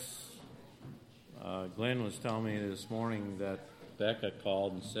Glenn was telling me this morning that Becca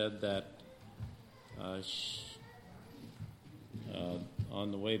called and said that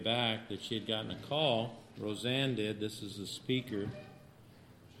on the way back that she had gotten a call. Roseanne did. This is the speaker.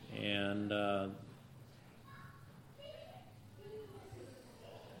 And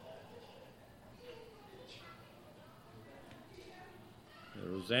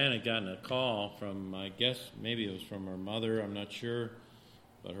Roseanne had gotten a call from, I guess maybe it was from her mother, I'm not sure,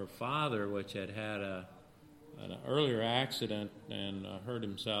 but her father, which had an earlier accident and hurt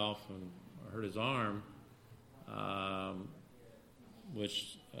himself and hurt his arm,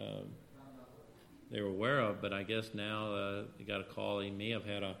 which they were aware of, but I guess now they got a call. He may have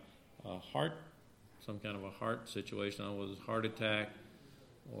had a heart, some kind of a heart situation. I don't know, was it a heart attack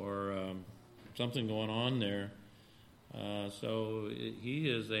or something going on there. So he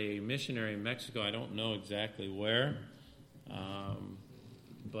is a missionary in Mexico. I don't know exactly where,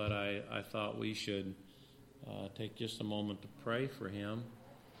 but I thought we should take just a moment to pray for him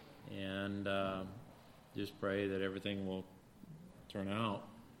and just pray that everything will turn out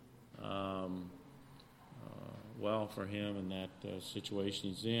well for him in that situation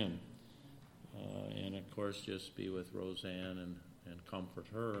he's in. And, of course, just be with Roseanne and comfort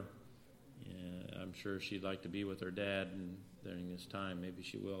her. I'm sure she'd like to be with her dad during this time. Maybe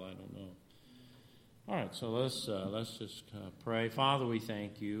she will. I don't know. All right, so let's just pray. Father, we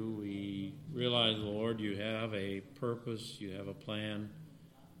thank you. We realize, Lord, you have a purpose. You have a plan.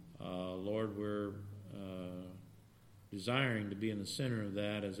 Lord, we're desiring to be in the center of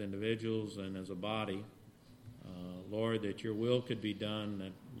that as individuals and as a body. Lord, that your will could be done.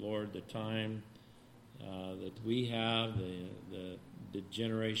 That, Lord, the time that we have, the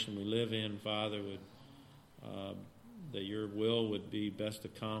generation we live in, Father, would that your will would be best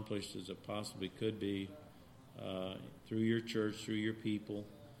accomplished as it possibly could be through your church, through your people.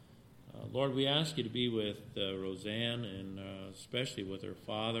 Lord, we ask you to be with Roseanne and especially with her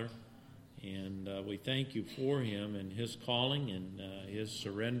father. And we thank you for him and his calling and his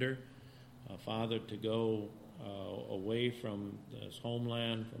surrender, Father, to go away from his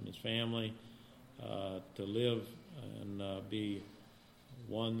homeland, from his family, to live and be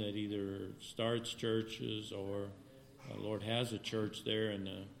one that either starts churches or, Lord, has a church there in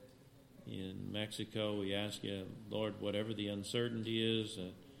Mexico. We ask you, Lord, whatever the uncertainty is,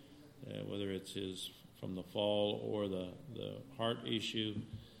 whether it's from the fall or the heart issue,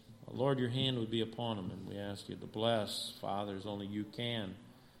 Lord, your hand would be upon him, and we ask you to bless, Father, as only you can,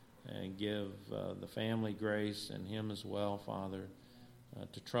 and give the family grace and him as well, Father,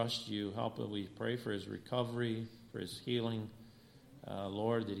 to trust you. Help him. We pray for his recovery, for his healing,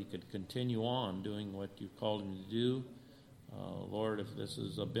 Lord, that he could continue on doing what you've called him to do. Lord, if this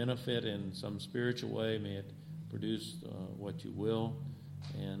is a benefit in some spiritual way, may it produce what you will,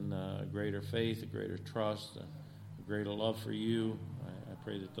 and a greater faith, a greater trust, a greater love for you. I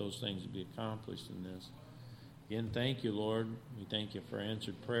pray that those things will be accomplished in this. Again, thank you, Lord. We thank you for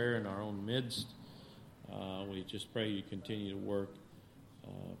answered prayer in our own midst. We just pray you continue to work.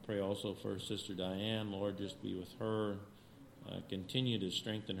 Pray also for Sister Diane. Lord, just be with her. Continue to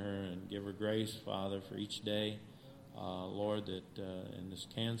strengthen her and give her grace, Father, for each day. Lord, that in this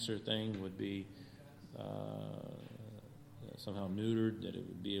cancer thing would be somehow neutered, that it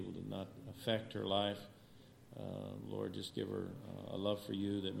would be able to not affect her life. Lord, just give her a love for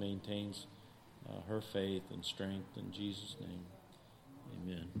you that maintains her faith and strength in Jesus' name.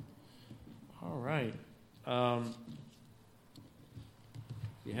 Amen. All right.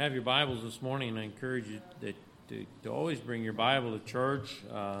 If you have your Bibles this morning, I encourage you to always bring your Bible to church.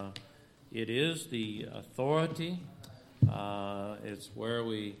 It is the authority. It's where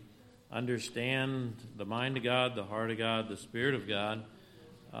we understand the mind of God, the heart of God, the Spirit of God.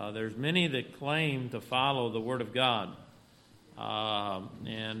 There's many that claim to follow the Word of God.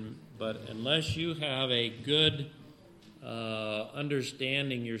 But unless you have a good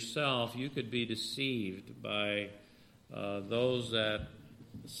understanding yourself, you could be deceived by those that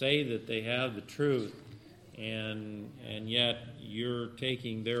say that they have the truth, and yet you're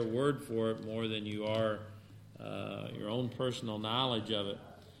taking their word for it more than you are your own personal knowledge of it.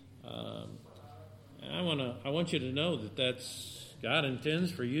 I want you to know that's God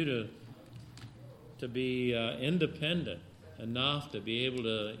intends for you to be independent enough to be able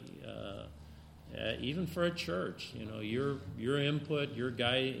to, even for a church, your input,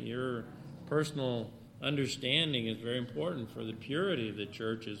 your personal understanding is very important for the purity of the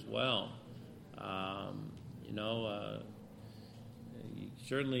church as well.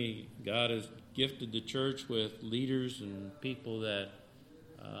 Certainly God has gifted the church with leaders and people that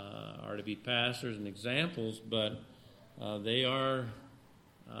are to be pastors and examples, but they are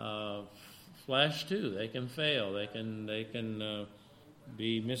flesh too. They can fail. They can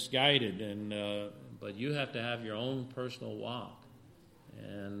be misguided, but you have to have your own personal walk,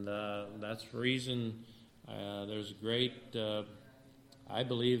 and that's the reason there's a great. I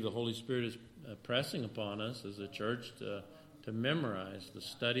believe the Holy Spirit is pressing upon us as a church to memorize, to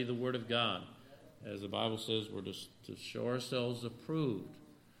study the Word of God. As the Bible says, we're to show ourselves approved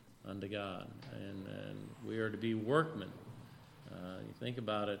unto God, and we are to be workmen. You think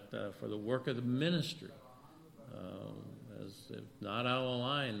about it, for the work of the ministry. As if not out of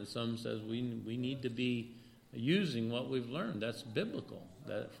line, some says we need to be using what we've learned. That's biblical.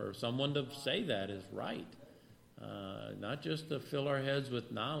 That for someone to say that is right. Not just to fill our heads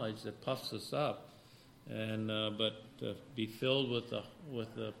with knowledge that puffs us up, but to be filled with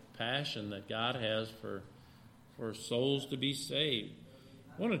the passion that God has for souls to be saved.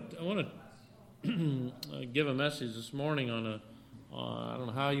 I want to give a message this morning on I don't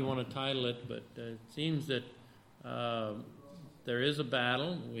know how you want to title it, but it seems that there is a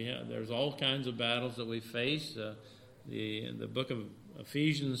battle. There's all kinds of battles that we face. The book of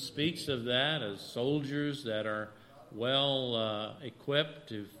Ephesians speaks of that as soldiers that are well equipped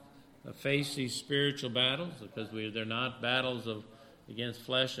to face these spiritual battles, because they're not battles against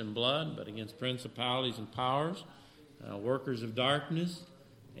flesh and blood, but against principalities and powers, workers of darkness.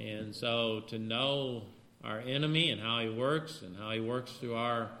 And so to know our enemy and how he works through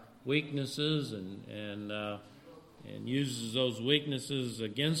our weaknesses and uses those weaknesses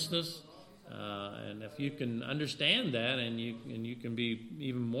against us. And if you can understand that, and you can be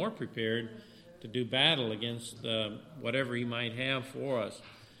even more prepared to do battle against whatever he might have for us.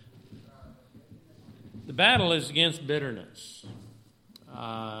 The battle is against bitterness.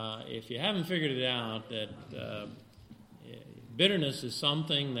 If you haven't figured it out, that bitterness is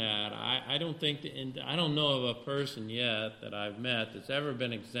something that I don't know of a person yet that I've met that's ever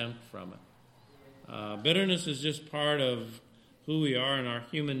been exempt from it. Bitterness is just part of who we are in our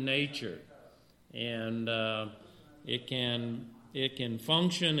human nature, and it can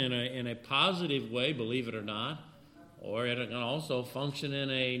function in a positive way, believe it or not, or it can also function in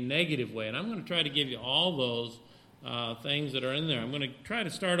a negative way. And I'm going to try to give you all those things that are in there. I'm going to try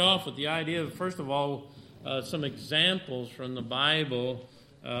to start off with the idea of, first of all, some examples from the Bible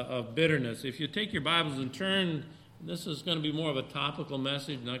of bitterness. If you take your Bibles and turn, this is going to be more of a topical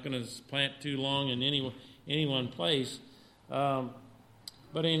message, not going to plant too long in any one place.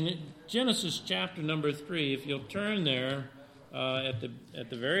 But in Genesis chapter number 3, if you'll turn there at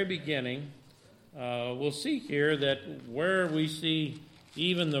the very beginning, we'll see here that where we see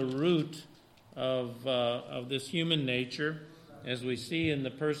even the root of this human nature, as we see in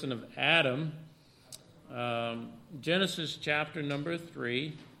the person of Adam. Genesis chapter number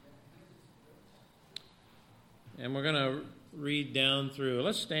 3, and we're going to read down through.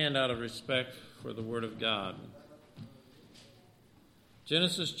 Let's stand out of respect for the Word of God.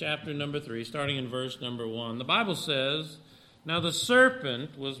 Genesis chapter number 3, starting in verse number 1. The Bible says, "Now the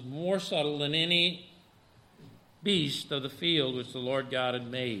serpent was more subtle than any beast of the field which the Lord God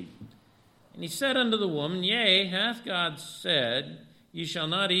had made. And he said unto the woman, Yea, hath God said, Ye shall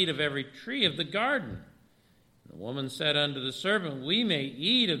not eat of every tree of the garden? The woman said unto the serpent, We may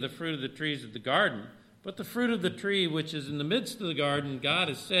eat of the fruit of the trees of the garden, but the fruit of the tree which is in the midst of the garden, God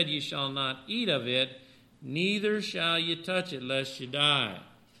has said, Ye shall not eat of it, neither shall ye touch it, lest ye die.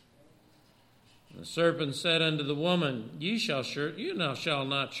 And the serpent said unto the woman, You shall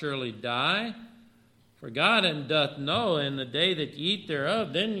not surely die, for God doth know in the day that ye eat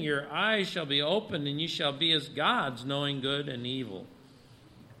thereof, then your eyes shall be opened, and ye shall be as gods, knowing good and evil.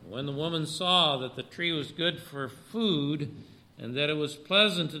 When the woman saw that the tree was good for food, and that it was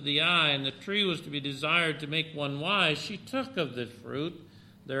pleasant to the eye, and the tree was to be desired to make one wise, she took of the fruit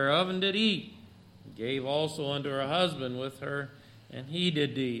thereof and did eat, and gave also unto her husband with her, and he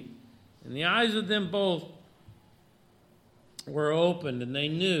did eat. And the eyes of them both were opened, and they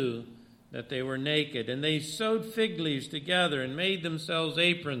knew that they were naked. And they sewed fig leaves together, and made themselves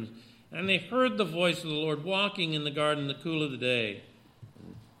aprons. And they heard the voice of the Lord walking in the garden in the cool of the day.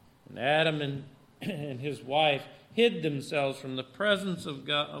 And Adam and his wife hid themselves from the presence of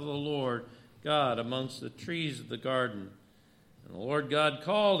God, of the Lord God, amongst the trees of the garden. And the Lord God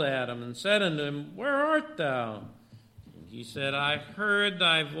called Adam and said unto him, Where art thou? And he said, I heard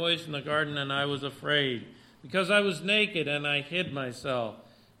thy voice in the garden, and I was afraid, because I was naked, and I hid myself.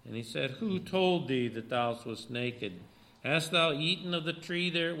 And he said, Who told thee that thou wast naked? Hast thou eaten of the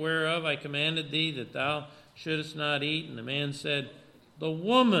tree whereof I commanded thee that thou shouldest not eat? And the man said, The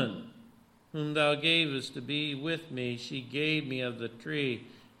woman whom thou gavest to be with me, she gave me of the tree,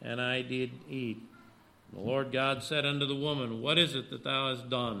 and I did eat. And the Lord God said unto the woman, What is it that thou hast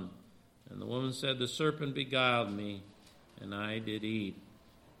done? And the woman said, The serpent beguiled me, and I did eat.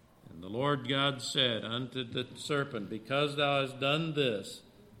 And the Lord God said unto the serpent, Because thou hast done this,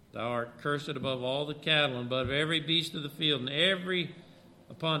 thou art cursed above all the cattle, and above every beast of the field, and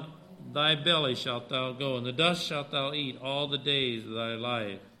upon thy belly shalt thou go, and the dust shalt thou eat all the days of thy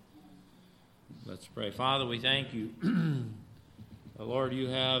life. Let's pray. Father, we thank you. Lord, you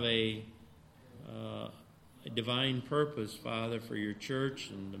have a divine purpose, Father, for your church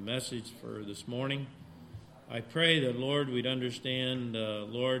and the message for this morning. I pray that, Lord, we'd understand,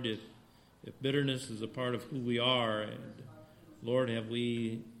 Lord, if bitterness is a part of who we are, and Lord, have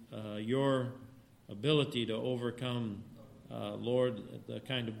we your ability to overcome, Lord, the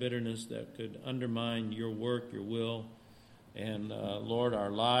kind of bitterness that could undermine your work, your will, and Lord,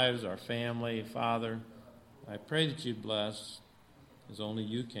 our lives, our family. Father, I pray that you bless as only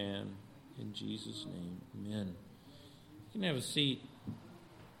you can. In Jesus' name, amen. You can have a seat.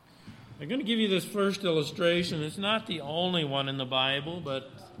 I'm going to give you this first illustration. It's not the only one in the Bible, but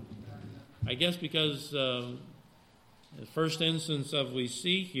I guess because the first instance of we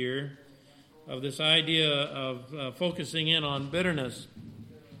see here of this idea of focusing in on bitterness.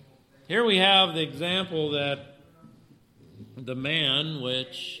 Here we have the example that the man,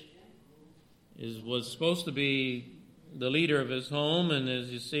 which was supposed to be the leader of his home, and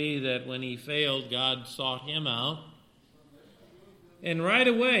as you see that when he failed, God sought him out. And right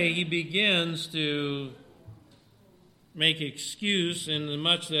away he begins to make excuse in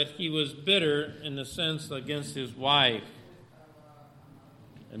much that he was bitter in the sense against his wife.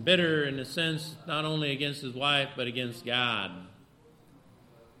 And bitter in the sense not only against his wife, but against God.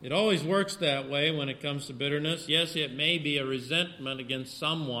 It always works that way when it comes to bitterness. Yes, it may be a resentment against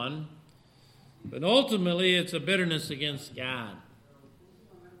someone, but ultimately, it's a bitterness against God.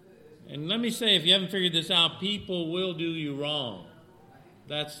 And let me say, if you haven't figured this out, people will do you wrong.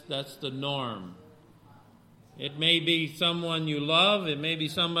 That's the norm. It may be someone you love. It may be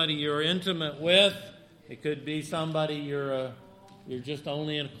somebody you're intimate with. It could be somebody you're just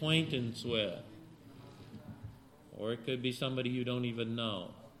only an acquaintance with. Or it could be somebody you don't even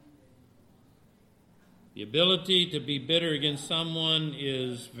know. The ability to be bitter against someone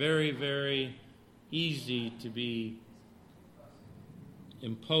is very, very easy to be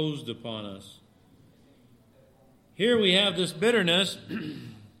imposed upon us. Here we have this bitterness,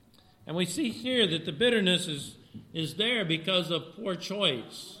 and we see here that the bitterness is there because of poor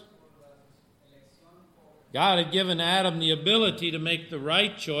choice. God had given Adam the ability to make the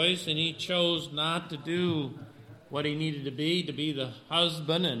right choice, and he chose not to do what he needed to be the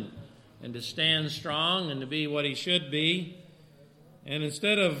husband and to stand strong and to be what he should be. And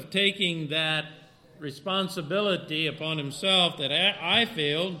instead of taking that responsibility upon himself that I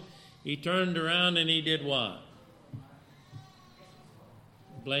failed, he turned around and he did what?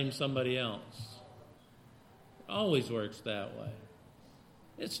 Blame somebody else. It always works that way.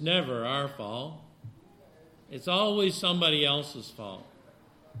 It's never our fault. It's always somebody else's fault.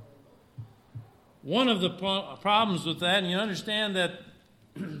 One of the problems with that, and you understand that,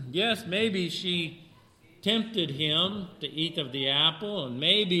 yes, maybe she tempted him to eat of the apple, and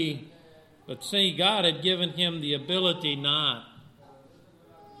maybe, but see, God had given him the ability not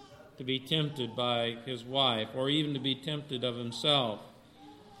to be tempted by his wife or even to be tempted of himself.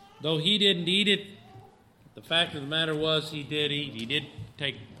 Though he didn't eat it, the fact of the matter was he did eat. He did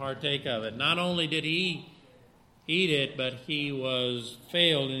partake of it. Not only did he eat it, but he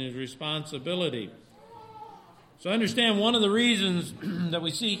failed in his responsibility. So understand, one of the reasons that we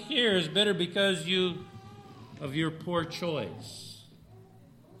see here is bitter because of your poor choice.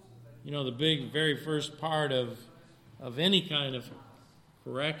 You know, the very first part of any kind of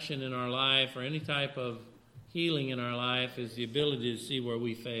correction in our life or any type of healing in our life is the ability to see where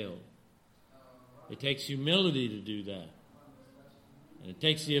we failed. It takes humility to do that. And it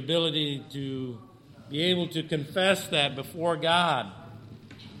takes the ability to be able to confess that before God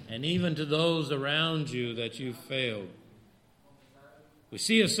and even to those around you that you've failed. We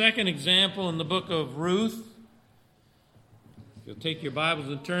see a second example in the book of Ruth. If you'll take your Bibles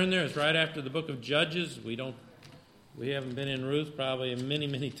and turn there, it's right after the book of Judges. We haven't been in Ruth probably many,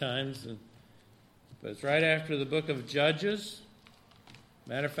 many times, but it's right after the book of Judges.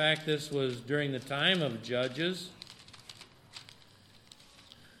 Matter of fact, this was during the time of Judges.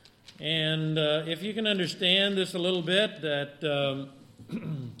 And if you can understand this a little bit, that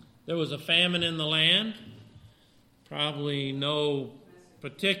there was a famine in the land, probably no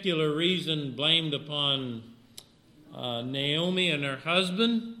particular reason blamed upon Naomi and her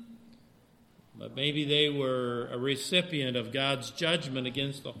husband, but maybe they were a recipient of God's judgment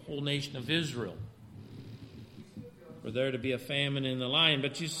against the whole nation of Israel. for there to be a famine in the land.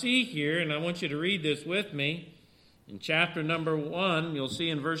 But you see here, and I want you to read this with me, in chapter number 1, you'll see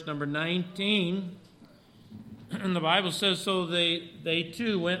in verse number 19, and the Bible says, so they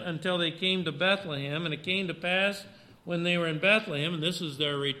too went until they came to Bethlehem, and it came to pass when they were in Bethlehem, and this is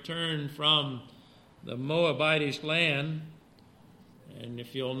their return from the Moabitish land. And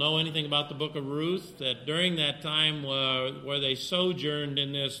if you'll know anything about the book of Ruth, that during that time where they sojourned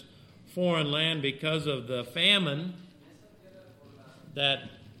in this foreign land because of the famine, that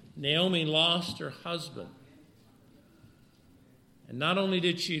Naomi lost her husband. And not only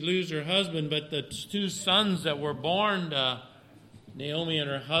did she lose her husband, but the 2 sons that were born to Naomi and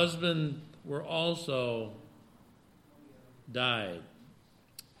her husband were also died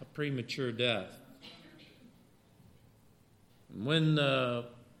a premature death. And when the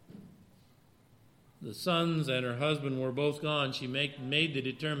sons and her husband were both gone, she made the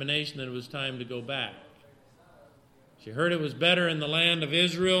determination that it was time to go back. She heard it was better in the land of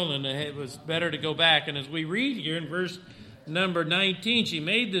Israel, and it was better to go back. And as we read here in verse number 19, she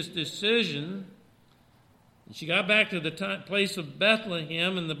made this decision. And she got back to the place of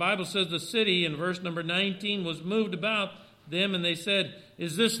Bethlehem, and the Bible says the city, in verse number 19, was moved about them, and they said,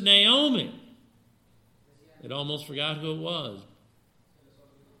 is this Naomi? They'd almost forgot who it was.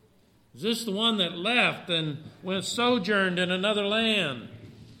 Is this the one that left and went sojourned in another land?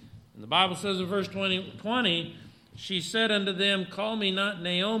 And the Bible says in verse 20, she said unto them, call me not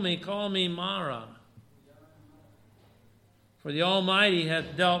Naomi, call me Mara. For the Almighty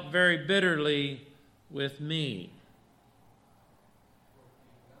hath dealt very bitterly with me.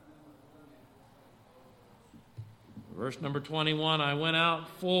 Verse number 21, I went out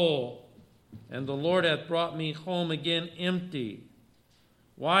full, and the Lord hath brought me home again empty.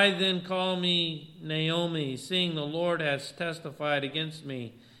 Why then call me Naomi, seeing the Lord hath testified against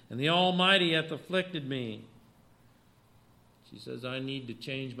me, and the Almighty hath afflicted me? She says, I need to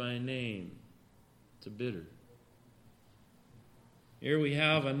change my name to bitter. Here we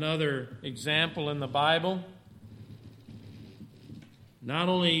have another example in the Bible. Not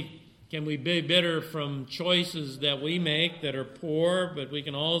only can we be bitter from choices that we make that are poor, but we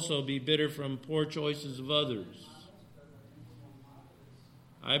can also be bitter from poor choices of others.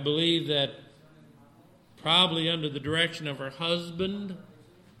 I believe that probably under the direction of her husband,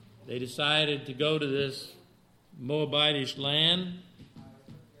 they decided to go to this Moabitish land.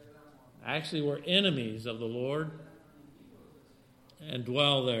 Actually were enemies of the Lord and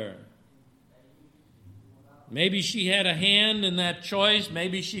dwell there. Maybe she had a hand in that choice.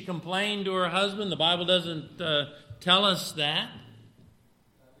 Maybe she complained to her husband. The Bible doesn't tell us that.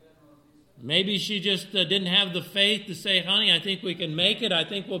 Maybe she just didn't have the faith to say, honey, I think we can make it. I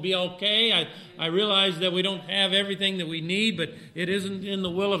think we'll be okay. I realize that we don't have everything that we need, but it isn't in the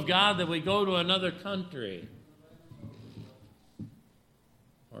will of God that we go to another country.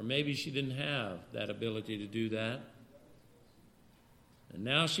 Or maybe she didn't have that ability to do that. And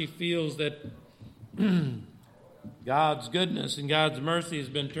now she feels that God's goodness and God's mercy has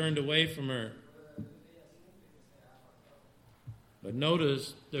been turned away from her. But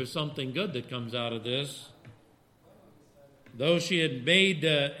notice there's something good that comes out of this. Though she had made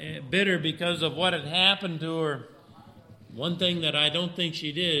bitter because of what had happened to her, one thing that I don't think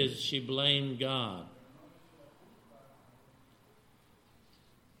she did is she blamed God.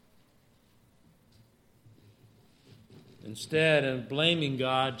 Instead of blaming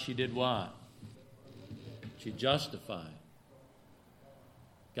God, she did what? She justified.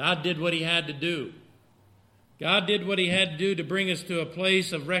 God did what he had to do. God did what he had to do to bring us to a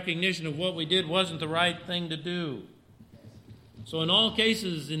place of recognition of what we did wasn't the right thing to do. So in all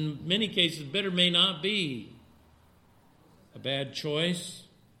cases, in many cases, bitter may not be a bad choice.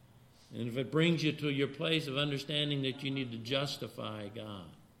 And if it brings you to your place of understanding that you need to justify God,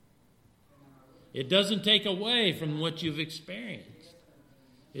 it doesn't take away from what you've experienced.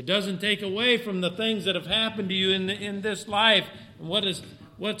 It doesn't take away from the things that have happened to you in this life and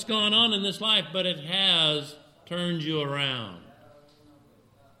what's gone on in this life, but it has turned you around.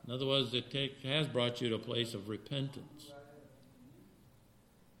 In other words, it has brought you to a place of repentance.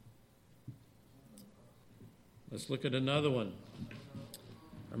 Let's look at another one.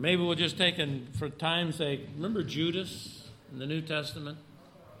 Or maybe we'll just take, for time's sake, remember Judas in the New Testament?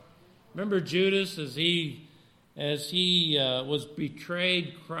 Remember Judas as he was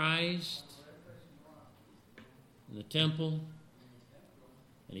betrayed Christ in the temple?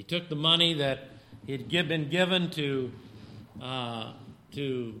 And he took the money that he'd been given to be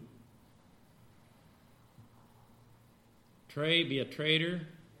a traitor.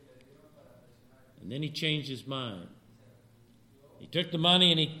 And then he changed his mind. He took the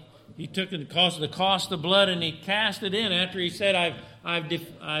money and He took the cost of blood and he cast it in after he said, I've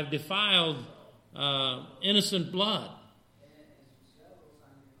defiled innocent blood.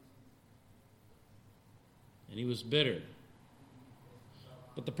 And he was bitter.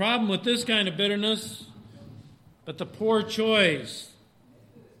 But the problem with this kind of bitterness, but the poor choice,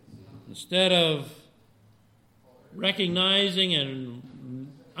 instead of recognizing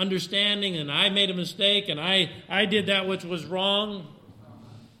and understanding, and I made a mistake, and I did that which was wrong,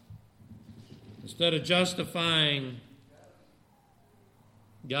 instead of justifying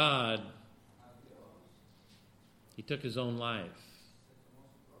God, he took his own life.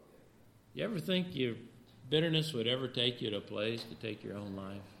 You ever think your bitterness would ever take you to a place to take your own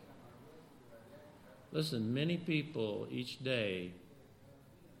life? Listen, many people each day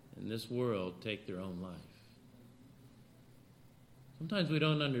in this world take their own life. Sometimes we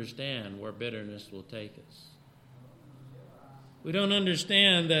don't understand where bitterness will take us. We don't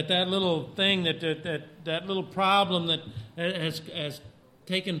understand that little thing, that little problem that has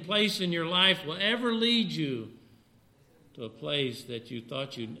taken place in your life will ever lead you to a place that you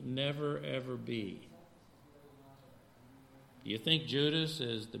thought you'd never, ever be. Do you think Judas,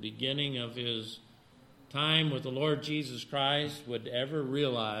 as the beginning of his time with the Lord Jesus Christ, would ever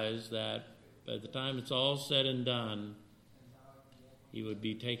realize that by the time it's all said and done, he would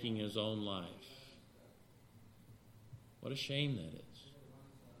be taking his own life? What a shame that is.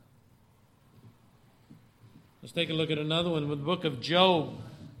 Let's take a look at another one with the book of Job.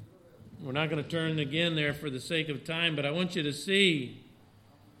 We're not going to turn again there for the sake of time, but I want you to see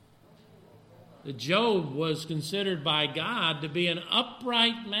that Job was considered by God to be an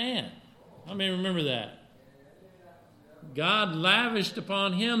upright man. How many remember that? God lavished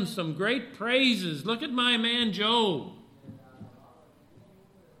upon him some great praises. Look at my man Job.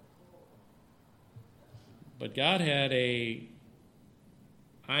 But God had an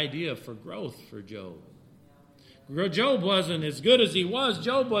idea for growth for Job. Job wasn't as good as he was.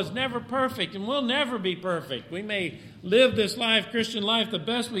 Job was never perfect and will never be perfect. We may live this life, Christian life, the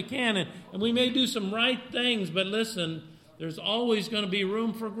best we can, and we may do some right things, but listen, there's always going to be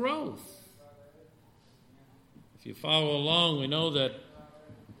room for growth. If you follow along, we know that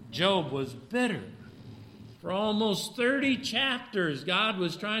Job was bitter. For almost 30 chapters, God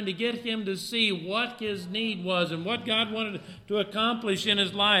was trying to get him to see what his need was and what God wanted to accomplish in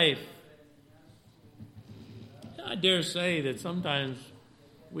his life. I dare say that sometimes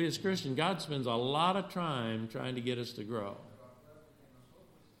we as Christians, God spends a lot of time trying to get us to grow.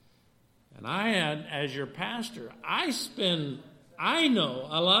 And as your pastor, I know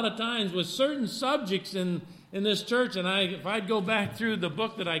a lot of times with certain subjects in this church, and if I'd go back through the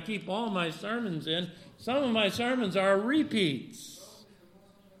book that I keep all my sermons in, some of my sermons are repeats.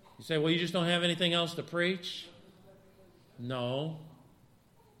 You say, well, you just don't have anything else to preach? No.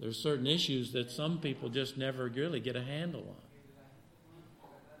 There's certain issues that some people just never really get a handle on.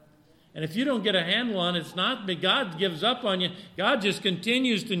 And if you don't get a handle on it, it's not that God gives up on you. God just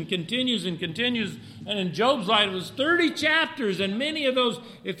continues and continues and continues. And in Job's life, it was 30 chapters, and many of those,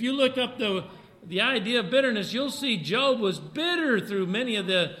 if you look up the idea of bitterness, you'll see Job was bitter through many of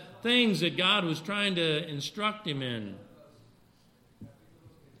the things that God was trying to instruct him in.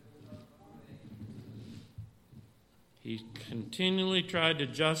 He continually tried to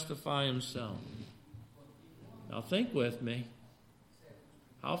justify himself. Now think with me.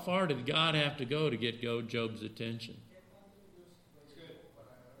 How far did God have to go to get Job's attention?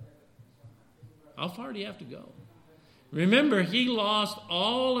 How far do you have to go? Remember, he lost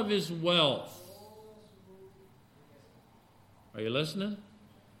all of his wealth. Are you listening?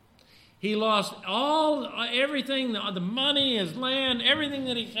 He lost everything, the money, his land, everything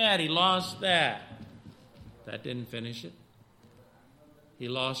that he had. He lost that. That didn't finish it. He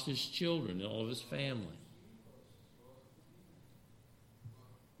lost his children, all of his family.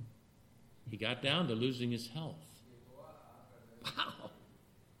 He got down to losing his health. Wow.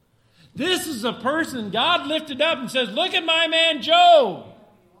 This is a person God lifted up and says, look at my man Job.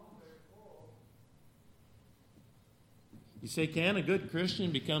 You say, can a good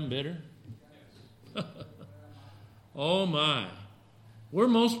Christian become bitter? Oh my. We're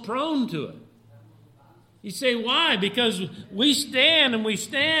most prone to it. You say, why? Because we stand and we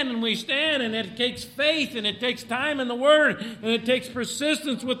stand and we stand, and it takes faith, and it takes time in the Word, and it takes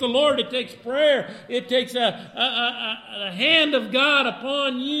persistence with the Lord. It takes prayer. It takes a hand of God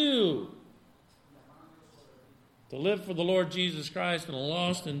upon you to live for the Lord Jesus Christ in a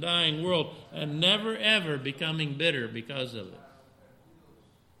lost and dying world, and never, ever becoming bitter because of it.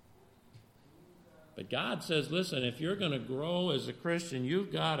 But God says, listen, if you're going to grow as a Christian,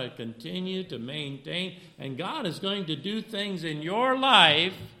 you've got to continue to maintain. And God is going to do things in your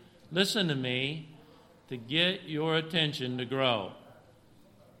life listen to me, to get your attention to grow.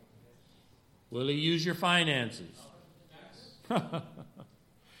 Will he use your finances?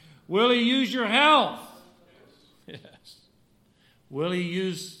 Will he use your health? Yes. Will he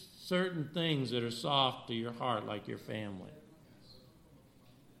use certain things that are soft to your heart, like your family?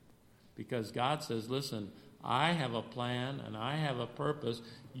 Because God says, listen, I have a plan and I have a purpose.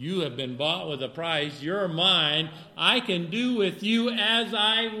 You have been bought with a price. You're mine. I can do with you as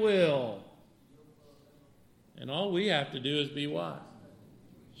I will. And all we have to do is be what?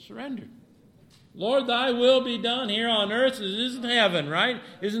 Surrendered. Lord, thy will be done here on earth as it is in heaven, right?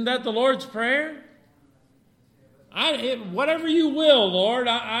 Isn't that the Lord's prayer? Whatever you will, Lord,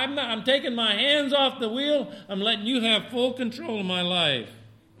 I'm taking my hands off the wheel. I'm letting you have full control of my life.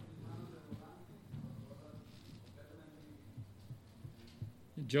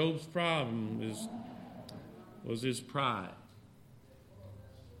 Job's problem was his pride.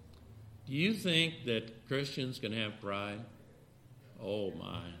 Do you think that Christians can have pride? Oh,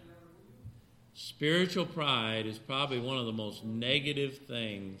 my. Spiritual pride is probably one of the most negative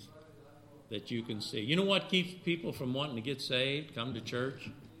things that you can see. You know what keeps people from wanting to get saved, come to church?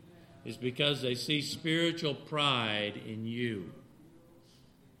 Is because they see spiritual pride in you.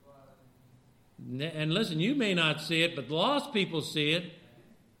 And listen, you may not see it, but the lost people see it.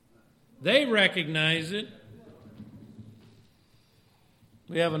 They recognize it.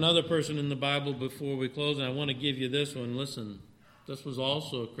 We have another person in the Bible before we close, and I want to give you this one. Listen, this was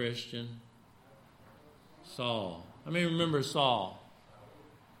also a Christian. Saul. How many remember Saul?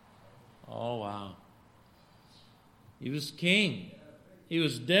 Oh, wow. He was king. He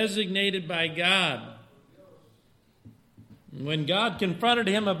was designated by God. When God confronted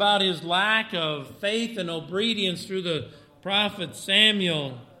him about his lack of faith and obedience through the prophet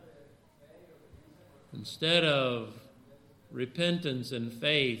Samuel, instead of repentance and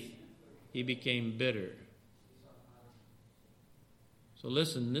faith, he became bitter. So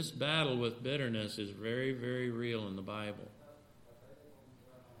listen, this battle with bitterness is very, very real in the Bible.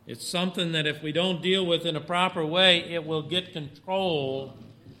 It's something that if we don't deal with in a proper way, it will get control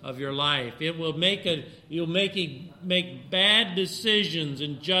of your life. It will you'll make bad decisions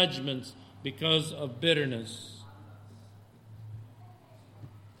and judgments because of bitterness.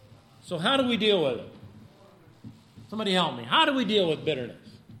 So how do we deal with it? Somebody help me. How do we deal with bitterness?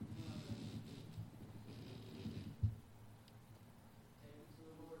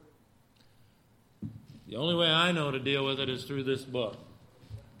 The only way I know to deal with it is through this book.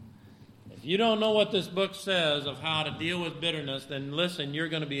 If you don't know what this book says of how to deal with bitterness, then listen, you're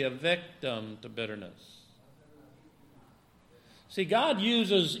going to be a victim to bitterness. See, God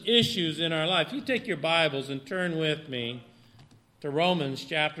uses issues in our life. You take your Bibles and turn with me to Romans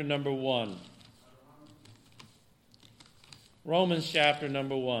chapter number 1. Romans chapter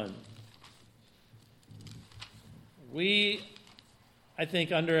number 1. We, I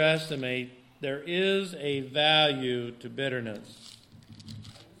think, underestimate there is a value to bitterness.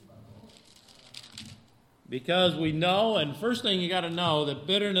 Because we know, and first thing you got to know, that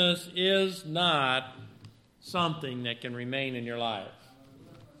bitterness is not something that can remain in your life.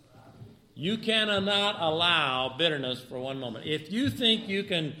 You cannot allow bitterness for one moment. If you think you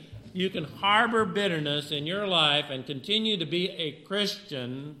can harbor bitterness in your life and continue to be a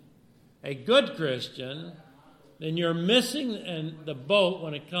Christian, a good Christian, then you're missing the boat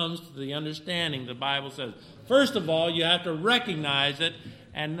when it comes to the understanding the Bible says. First of all, you have to recognize it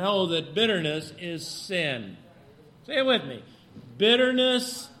and know that bitterness is sin. Say it with me.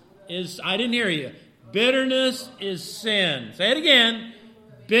 Bitterness is, I didn't hear you. Bitterness is sin. Say it again.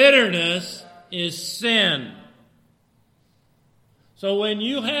 Bitterness is sin. So when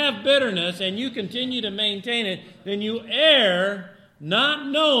you have bitterness and you continue to maintain it, then you err not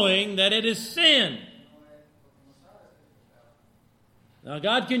knowing that it is sin. Now,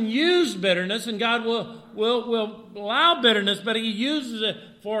 God can use bitterness, and God will allow bitterness, but He uses it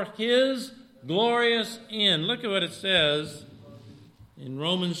for His glorious end. Look at what it says in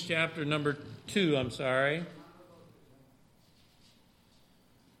Romans chapter number 2, in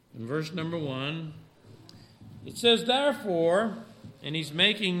verse number 1. It says, therefore, and he's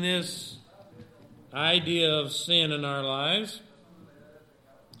making this idea of sin in our lives,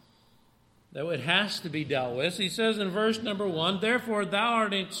 that it has to be dealt with. He says in verse number 1, therefore thou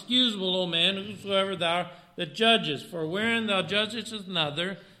art inexcusable, O man, whosoever thou that judgest. For wherein thou judgest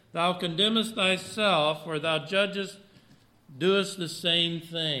another, thou condemnest thyself, for thou judgest, doest the same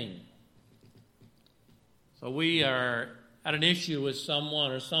thing. So we are at an issue with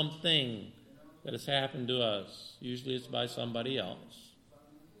someone or something that has happened to us. Usually it's by somebody else.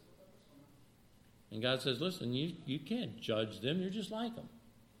 And God says, listen, you can't judge them. You're just like them.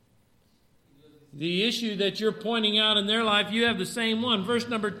 The issue that you're pointing out in their life, you have the same one. Verse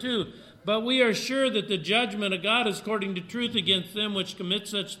number 2. But we are sure that the judgment of God is according to truth against them which commit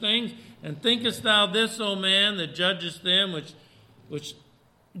such things. And thinkest thou this, O man, that judgest them which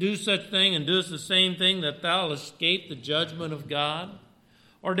do such thing, and doest the same thing, that thou will escape the judgment of God?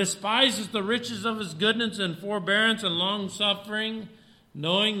 Or despisest the riches of his goodness and forbearance and long-suffering,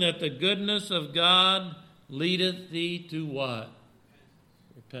 knowing that the goodness of God leadeth thee to what?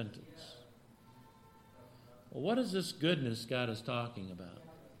 Repentance. Well, what is this goodness God is talking about?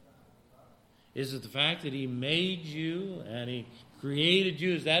 Is it the fact that he made you and he created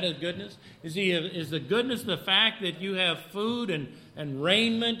you? Is that his goodness? Is the goodness the fact that you have food and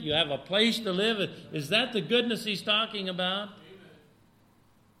raiment, you have a place to live? Is that the goodness he's talking about?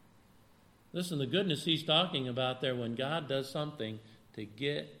 Listen, the goodness he's talking about there, when God does something to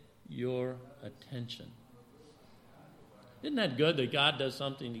get your attention. Isn't that good that God does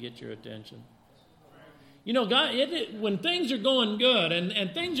something to get your attention? You know, God, when things are going good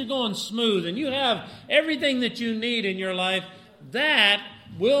and things are going smooth and you have everything that you need in your life, that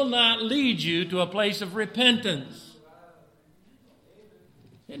will not lead you to a place of repentance.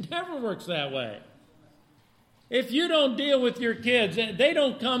 It never works that way. If you don't deal with your kids, they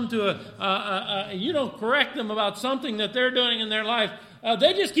don't come to you don't correct them about something that they're doing in their life.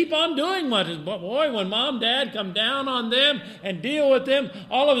 They just keep on doing what is. But boy, when mom, dad come down on them and deal with them,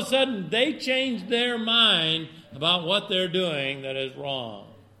 all of a sudden they change their mind about what they're doing that is wrong.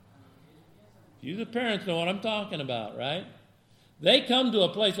 You the parents know what I'm talking about, right? They come to a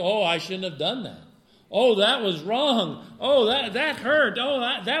place, oh, I shouldn't have done that. Oh, that was wrong. Oh, that hurt. Oh,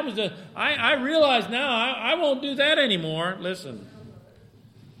 that was I realize now I won't do that anymore. Listen,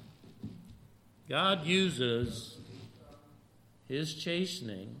 God uses his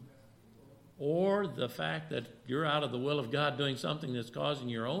chastening or the fact that you're out of the will of God doing something that's causing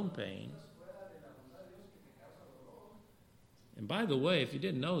your own pain. And by the way, if you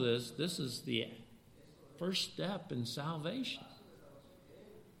didn't know this, this is the first step in salvation.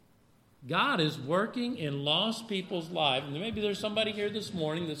 God is working in lost people's lives. And maybe there's somebody here this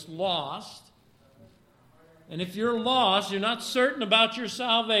morning that's lost. And if you're lost, you're not certain about your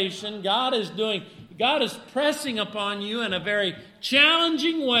salvation, God is pressing upon you in a very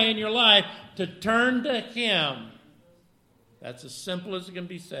challenging way in your life to turn to him. That's as simple as it can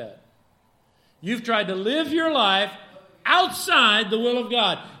be said. You've tried to live your life outside the will of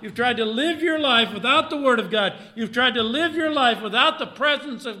God. You've tried to live your life without the Word of God. You've tried to live your life without the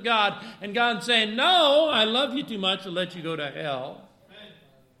presence of God. And God's saying, no, I love you too much to let you go to hell.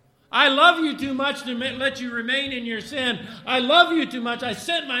 I love you too much to let you remain in your sin. I love you too much. I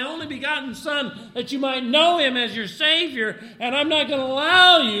sent my only begotten Son that you might know him as your Savior. And I'm not going to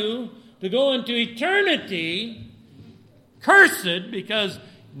allow you to go into eternity cursed because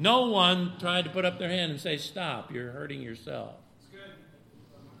no one tried to put up their hand and say, stop, you're hurting yourself.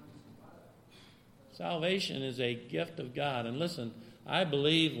 Salvation is a gift of God. And listen, I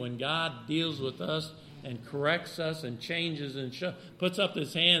believe when God deals with us and corrects us and changes and puts up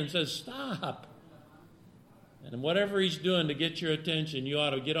his hand and says, stop. And whatever he's doing to get your attention, you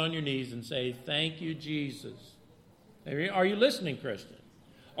ought to get on your knees and say, thank you, Jesus. Are you listening, Christian?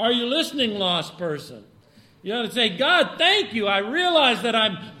 Are you listening, lost person? You ought to say, God, thank you. I realize that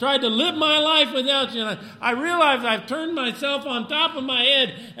I've tried to live my life without you. And I realize I've turned myself on top of my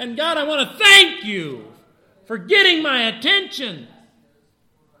head. And God, I want to thank you for getting my attention.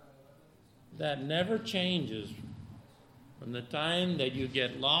 That never changes from the time that you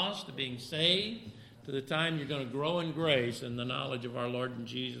get lost to being saved to the time you're going to grow in grace and the knowledge of our Lord and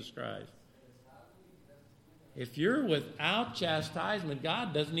Jesus Christ. If you're without chastisement,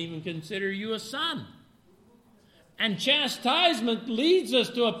 God doesn't even consider you a son. And chastisement leads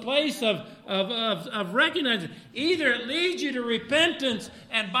us to a place of recognizing. Either it leads you to repentance,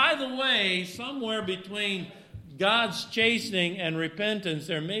 and by the way, somewhere between God's chastening and repentance,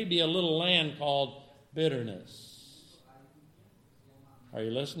 there may be a little land called bitterness. Are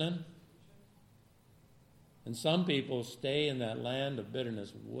you listening? And some people stay in that land of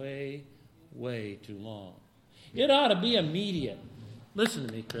bitterness way, way too long. It ought to be immediate. Listen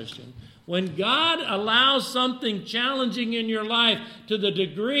to me, Christian. When God allows something challenging in your life to the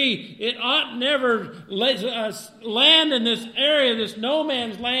degree it ought never land in this area, this no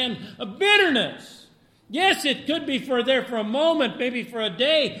man's land of bitterness. Yes, it could be for a moment, maybe for a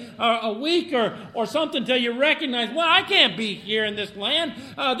day or a week or something until you recognize, well, I can't be here in this land.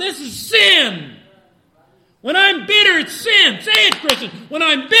 This is sin. When I'm bitter, it's sin. Say it, Christian. When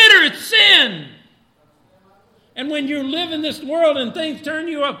I'm bitter, it's sin. And when you live in this world and things turn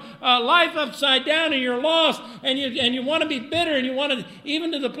you up, life upside down, and you're lost, and you want to be bitter, and you want to,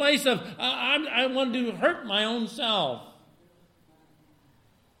 even to the place of, I want to hurt my own self.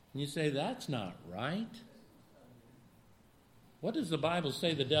 And you say, that's not right. What does the Bible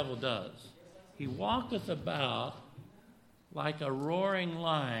say the devil does? He walketh about like a roaring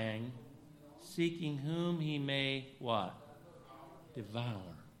lion, seeking whom he may, what?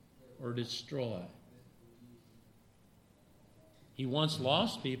 Devour or destroy. He wants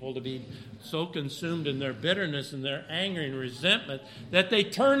lost people to be so consumed in their bitterness and their anger and resentment that they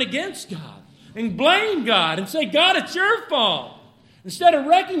turn against God and blame God and say, God, it's your fault. Instead of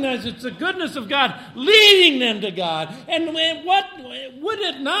recognizing it's the goodness of God leading them to God. And what would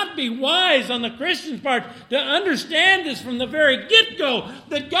it not be wise on the Christian's part to understand this from the very get-go,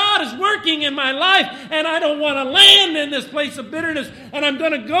 that God is working in my life and I don't want to land in this place of bitterness, and I'm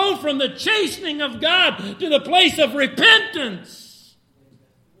going to go from the chastening of God to the place of repentance.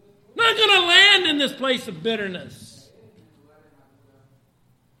 I'm not going to land in this place of bitterness.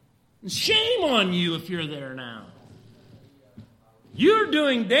 And shame on you if you're there now. You're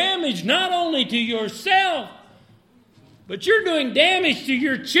doing damage not only to yourself, but you're doing damage to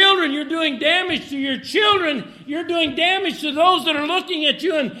your children. You're doing damage to your children. You're doing damage to those that are looking at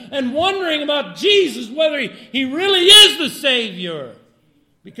you and wondering about Jesus, whether he really is the Savior.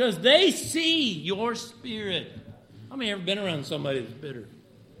 Because they see your spirit. How many ever been around somebody that's bitter?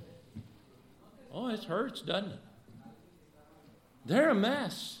 Oh, it hurts, doesn't it? They're a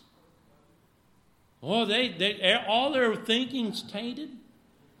mess. Oh, they all their thinking's tainted.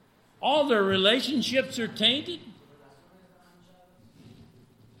 All their relationships are tainted.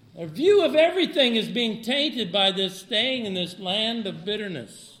 Their view of everything is being tainted by this staying in this land of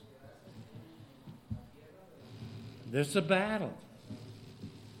bitterness. There's a battle.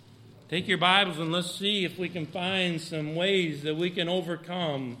 Take your Bibles and let's see if we can find some ways that we can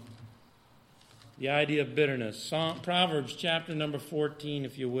overcome the idea of bitterness. Proverbs chapter number 14,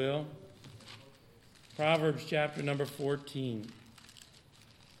 if you will. Proverbs chapter number 14.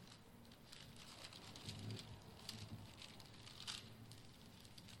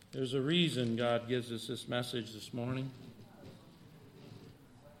 There's a reason God gives us this message this morning.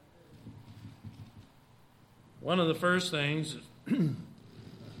 One of the first things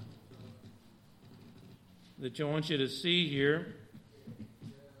that I want you to see here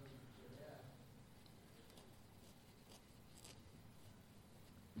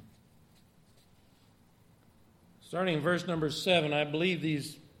starting in verse number 7, I believe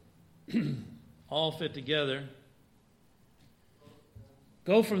these all fit together.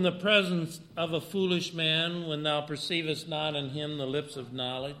 Go from the presence of a foolish man when thou perceivest not in him the lips of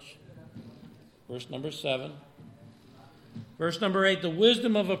knowledge. Verse number 7. Verse number 8, the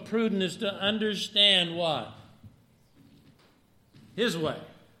wisdom of a prudent is to understand what? His way.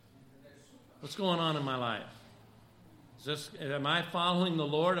 What's going on in my life? Am I following the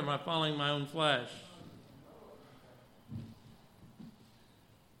Lord or am I following my own flesh?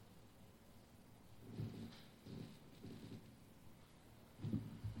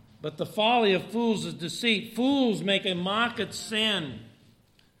 But the folly of fools is deceit. Fools make a mock at sin,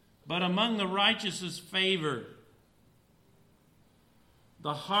 but among the righteous is favor.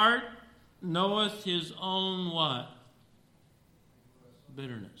 The heart knoweth his own what?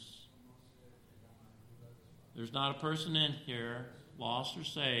 Bitterness. There's not a person in here, lost or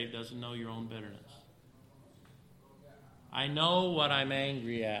saved, doesn't know your own bitterness. I know what I'm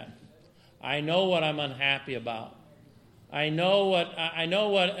angry at. I know what I'm unhappy about. I know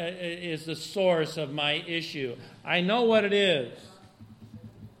what is the source of my issue. I know what it is.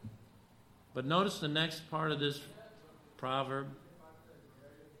 But notice the next part of this proverb.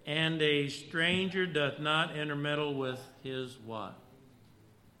 And a stranger doth not intermeddle with his what?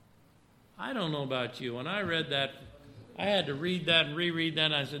 I don't know about you. When I read that, I had to read that and reread that,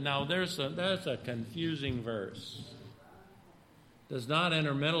 and I said, now that's a confusing verse. Does not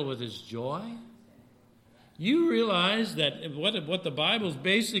intermeddle with his joy? You realize that what the Bible's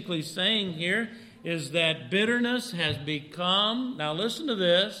basically saying here is that bitterness has become, now listen to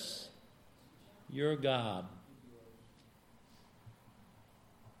this, your God.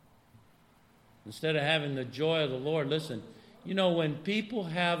 Instead of having the joy of the Lord, listen, you know, when people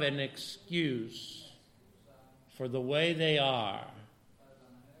have an excuse for the way they are,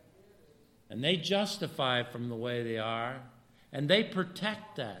 and they justify from the way they are, and they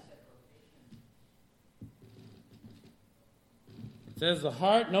protect that. It says, the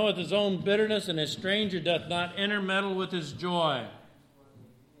heart knoweth his own bitterness, and a stranger doth not intermeddle with his joy.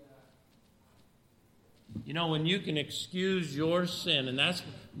 You know, when you can excuse your sin, and that's,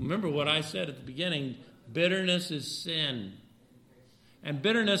 remember what I said at the beginning, Bitterness is sin. And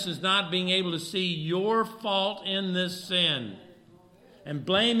bitterness is not being able to see your fault in this sin. And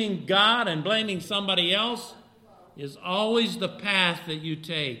blaming God and blaming somebody else is always the path that you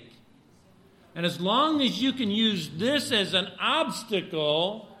take. And as long as you can use this as an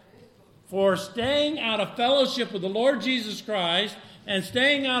obstacle for staying out of fellowship with the Lord Jesus Christ and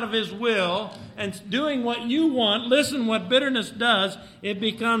staying out of His will and doing what you want, listen, what bitterness does, it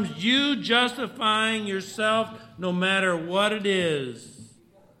becomes you justifying yourself no matter what it is.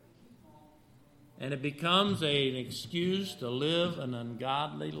 And it becomes an excuse to live an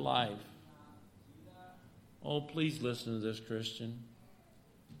ungodly life. Oh, please listen to this, Christian.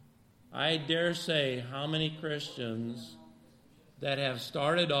 I dare say how many Christians that have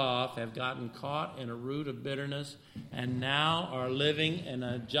started off have gotten caught in a root of bitterness and now are living in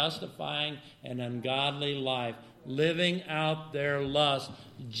a justifying an ungodly life, living out their lust,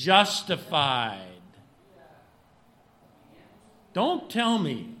 justified. Don't tell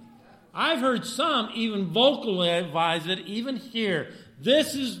me. I've heard some even vocalize it, even here.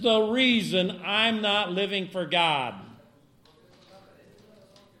 This is the reason I'm not living for God.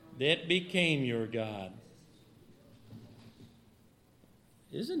 It became your God.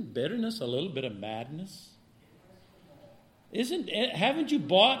 Isn't bitterness a little bit of madness? Haven't you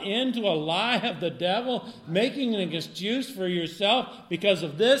bought into a lie of the devil, making an excuse for yourself because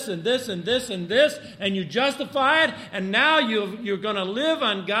of this and this and this and this, and you justify it, and now you're going to live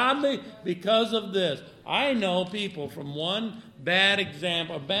ungodly because of this? I know people from one bad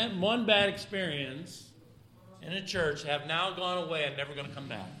example, one bad experience in a church have now gone away and never going to come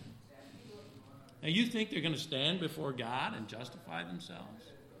back. Now, you think they're going to stand before God and justify themselves?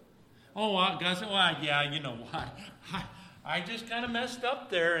 Oh, God said, well, yeah, you know what? I just kind of messed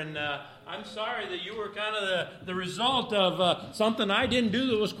up there, and I'm sorry that you were kind of the result of something I didn't do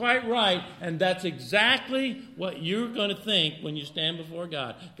that was quite right, and that's exactly what you're going to think when you stand before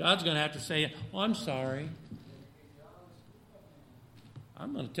God. God's going to have to say, oh, I'm sorry.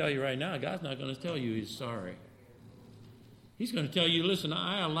 I'm going to tell you right now, God's not going to tell you He's sorry. He's going to tell you, listen,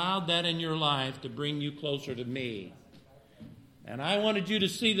 I allowed that in your life to bring you closer to me. And I wanted you to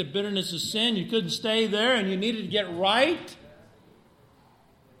see that bitterness is sin. You couldn't stay there and you needed to get right.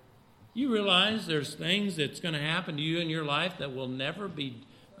 You realize there's things that's going to happen to you in your life that will never be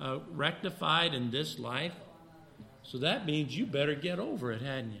rectified in this life. So that means you better get over it,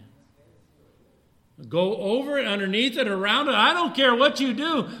 hadn't you? Go over it, underneath it, around it. I don't care what you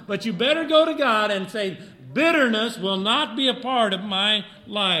do, but you better go to God and say, bitterness will not be a part of my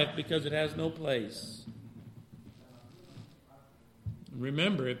life because it has no place.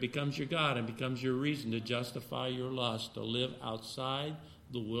 Remember, it becomes your God and becomes your reason to justify your lust, to live outside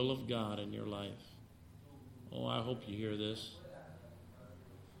the will of God in your life. Oh, I hope you hear this.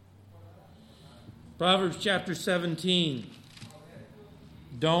 Proverbs chapter 17.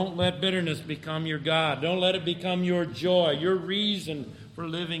 Don't let bitterness become your God. Don't let it become your joy, your reason for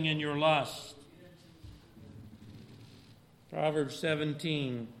living in your lust. Proverbs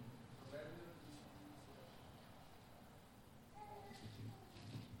 17.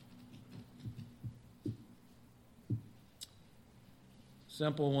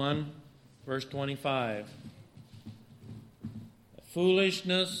 Simple one, verse 25. Foolish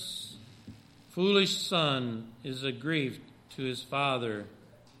son is a grief to his father,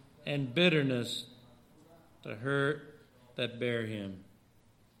 and bitterness to her that bear him.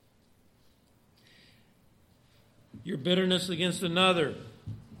 Your bitterness against another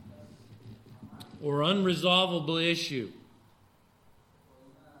or unresolvable issue.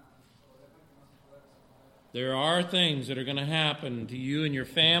 There are things that are going to happen to you and your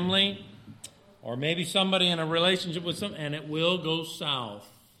family, or maybe somebody in a relationship with some, and it will go south.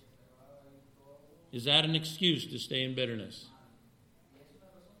 Is that an excuse to stay in bitterness?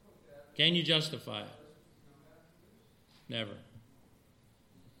 Can you justify it? Never.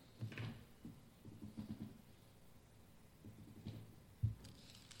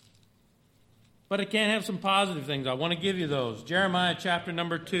 But it can have some positive things. I want to give you those. Jeremiah chapter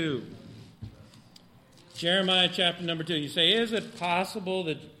number 2. Jeremiah chapter number 2. You say, is it possible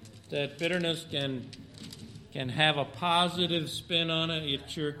that bitterness can have a positive spin on it? It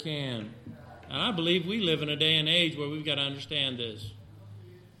sure can. And I believe we live in a day and age where we've got to understand this.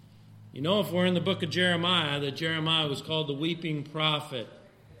 You know, if we're in the book of Jeremiah, that Jeremiah was called the weeping prophet.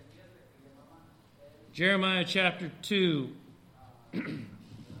 Jeremiah chapter 2.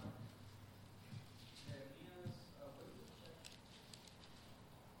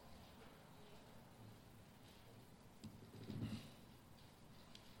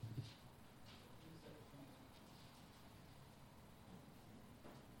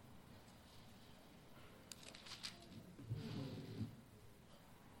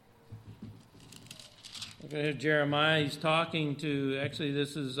 Look at Jeremiah. He's talking to, actually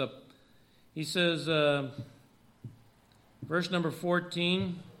this is, he says, verse number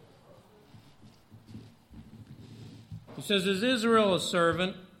 14. He says, is Israel a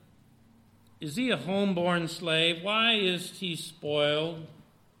servant? Is he a homeborn slave? Why is he spoiled?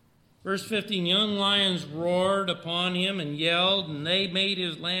 Verse 15, young lions roared upon him and yelled, and they made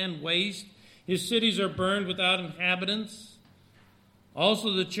his land waste. His cities are burned without inhabitants.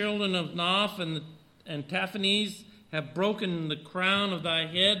 Also the children of Noph and Taphanes have broken the crown of thy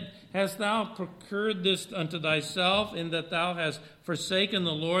head. Hast thou procured this unto thyself, in that thou hast forsaken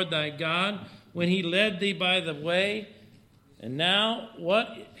the Lord thy God, when he led thee by the way? And now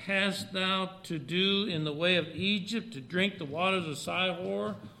what hast thou to do in the way of Egypt, to drink the waters of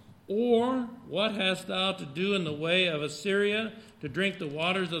Sihor? Or what hast thou to do in the way of Assyria, to drink the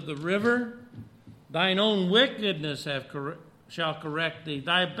waters of the river? Thine own wickedness shall correct thee.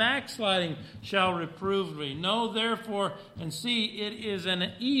 Thy backsliding shall reprove thee. Know therefore and see, it is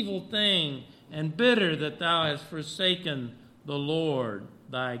an evil thing and bitter that thou hast forsaken the Lord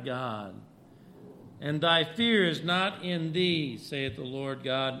thy God. And thy fear is not in thee, saith the Lord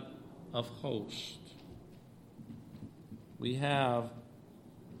God of hosts. We have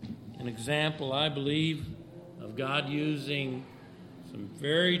an example, I believe, of God using some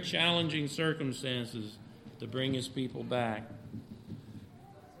very challenging circumstances to bring his people back.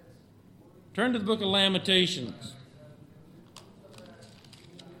 Turn to the book of Lamentations.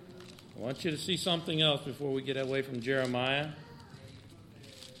 I want you to see something else before we get away from Jeremiah.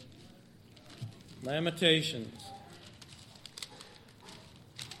 Lamentations.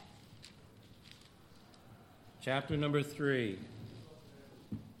 Chapter number 3.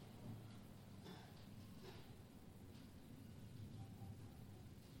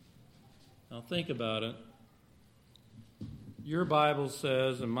 Now think about it. Your Bible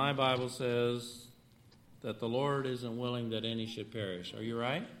says, and my Bible says, that the Lord isn't willing that any should perish. Are you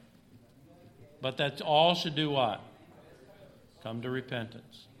right? But that all should do what? Come to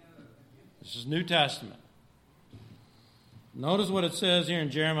repentance. This is New Testament. Notice what it says here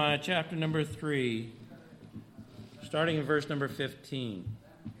in Jeremiah chapter number 3, starting in verse number 15.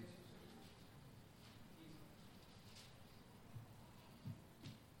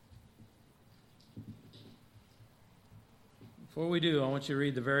 Before we do, I want you to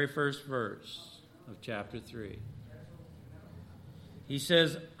read the very first verse of chapter 3. He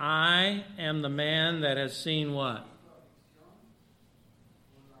says, I am the man that has seen what?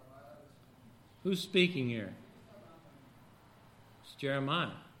 Who's speaking here? It's Jeremiah.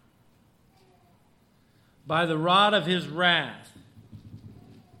 By the rod of his wrath.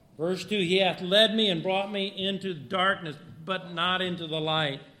 Verse 2, he hath led me and brought me into darkness, but not into the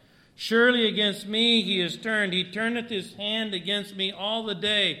light. Surely against me he is turned. He turneth his hand against me all the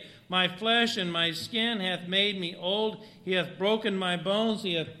day. My flesh and my skin hath made me old. He hath broken my bones.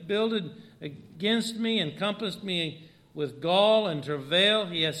 He hath builded against me and compassed me with gall and travail.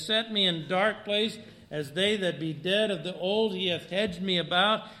 He hath set me in dark place as they that be dead of the old. He hath hedged me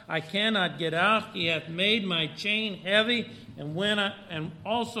about. I cannot get out. He hath made my chain heavy. And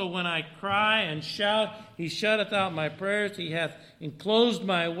also when I cry and shout, he shutteth out my prayers. He hath enclosed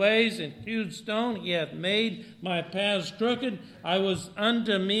my ways in hewed stone. He hath made my paths crooked. I was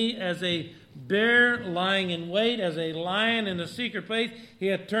unto me as a bear lying in wait, as a lion in a secret place. He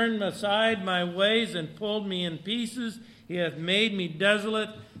hath turned aside my ways and pulled me in pieces. He hath made me desolate.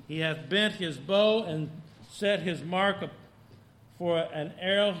 He hath bent his bow and set his mark for an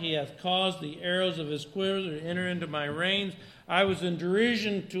arrow. He hath caused the arrows of his quiver to enter into my reins. I was in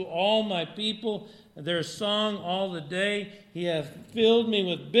derision to all my people, their song all the day. He hath filled me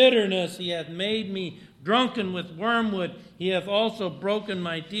with bitterness. He hath made me drunken with wormwood. He hath also broken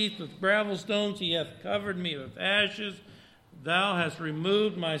my teeth with gravel stones. He hath covered me with ashes. Thou hast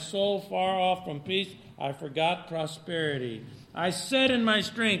removed my soul far off from peace. I forgot prosperity. I said in my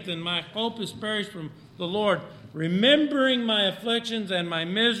strength, and my hope is perished from the Lord. Remembering my afflictions and my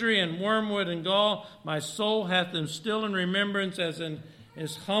misery and wormwood and gall, my soul hath them still in remembrance, as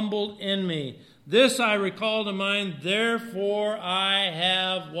is humbled in me. This I recall to mind, therefore I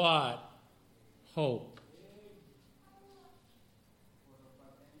have what? Hope.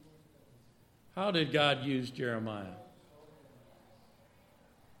 How did God use Jeremiah?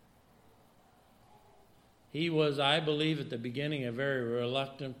 He was, I believe, at the beginning, a very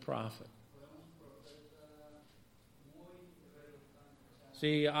reluctant prophet.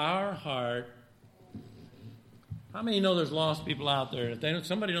 See, our heart, how many know there's lost people out there? If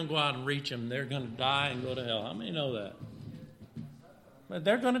somebody don't go out and reach them, they're going to die and go to hell. How many know that? But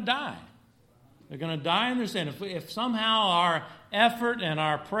they're going to die. They're going to die in their sin. If somehow our effort and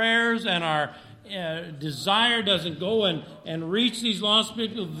our prayers and our desire doesn't go and reach these lost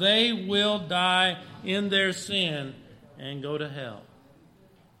people, they will die in their sin and go to hell.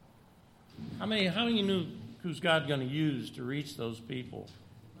 How many knew who's God going to use to reach those people?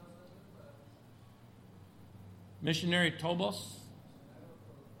 Missionary Tobos?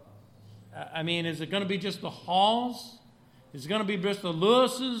 Is it going to be just the Halls? Is it going to be just the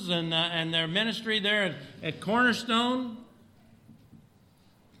Lewises and their ministry there at Cornerstone?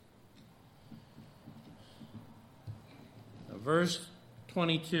 Verse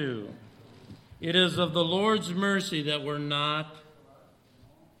 22. It is of the Lord's mercy that we're not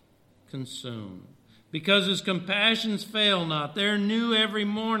consumed, because his compassions fail not. They're new every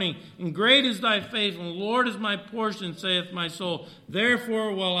morning. And great is thy faithfulness. The Lord is my portion, saith my soul.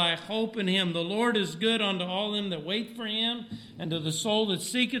 Therefore will I hope in him. The Lord is good unto all them that wait for him, and to the soul that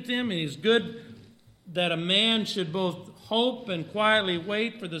seeketh him. And it is good that a man should both hope and quietly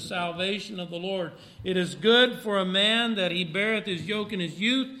wait for the salvation of the Lord. It is good for a man that he beareth his yoke in his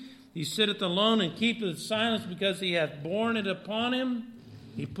youth. He sitteth alone and keepeth silence, because he hath borne it upon him.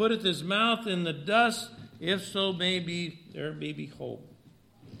 He putteth his mouth in the dust, if so may be there may be hope.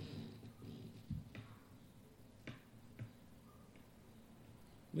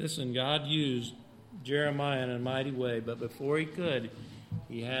 Listen, God used Jeremiah in a mighty way, but before he could,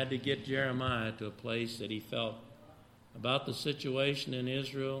 he had to get Jeremiah to a place that he felt about the situation in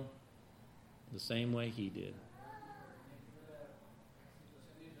Israel the same way he did.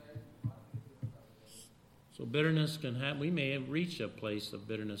 So bitterness can happen. We may have reached a place of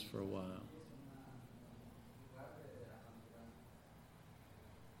bitterness for a while.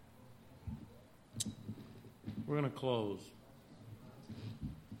 We're going to close.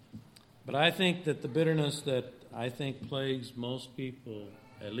 But I think that the bitterness that I think plagues most people,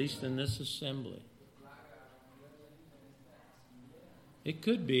 at least in this assembly, it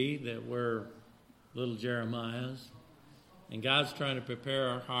could be that we're little Jeremiahs, and God's trying to prepare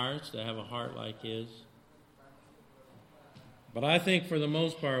our hearts to have a heart like his. But I think for the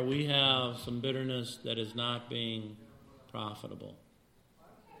most part, we have some bitterness that is not being profitable.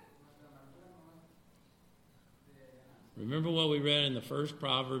 Remember what we read in the first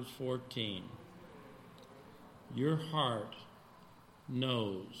Proverbs 14. Your heart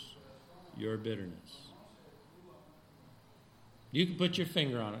knows your bitterness. You can put your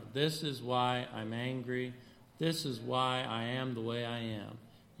finger on it. This is why I'm angry. This is why I am the way I am.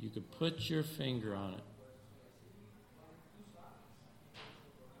 You could put your finger on it.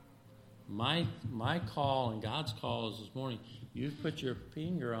 My call and God's call is this morning, you put your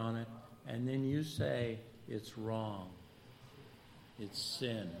finger on it, and then you say, it's wrong. It's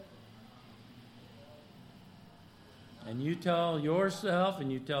sin. And you tell yourself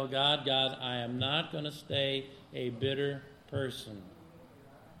and you tell God, God, I am not going to stay a bitter person.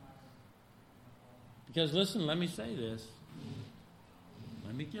 Because listen, let me say this.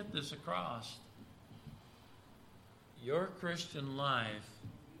 Let me get this across. Your Christian life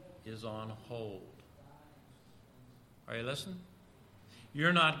is on hold. Are you listening?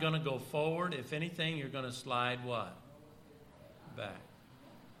 You're not going to go forward. If anything, you're going to slide what? Back.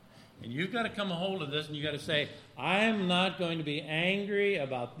 And you've got to come a hold of this, and you've got to say, I am not going to be angry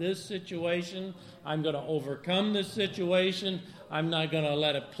about this situation. I'm going to overcome this situation. I'm not going to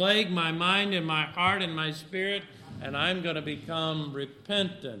let it plague my mind and my heart and my spirit, and I'm going to become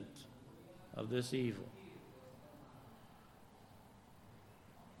repentant of this evil.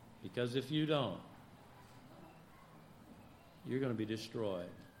 Because if you don't, you're going to be destroyed.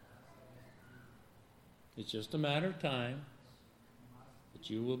 It's just a matter of time that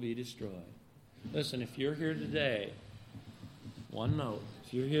you will be destroyed. Listen, if you're here today, one note,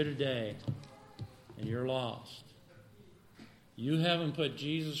 if you're here today and you're lost, you haven't put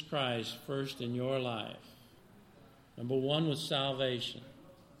Jesus Christ first in your life. Number one was salvation.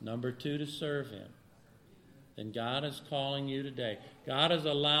 Number two, to serve him. Then God is calling you today. God is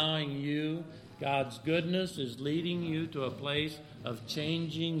allowing you. God's goodness is leading you to a place of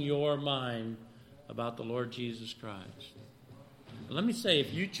changing your mind about the Lord Jesus Christ. And let me say,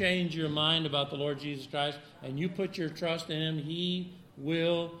 if you change your mind about the Lord Jesus Christ and you put your trust in him, he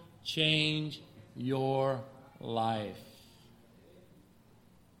will change your life.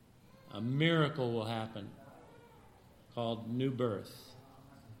 A miracle will happen called new birth.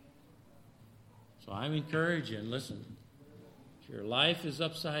 So I'm encouraging, listen, if your life is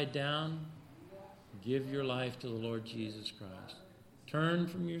upside down, give your life to the Lord Jesus Christ. Turn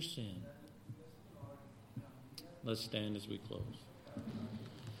from your sin. Let's stand as we close.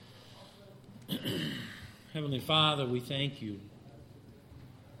 Heavenly Father, we thank you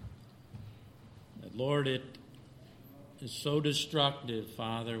But Lord, it is so destructive,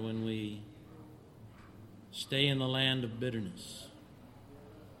 Father, when we stay in the land of bitterness.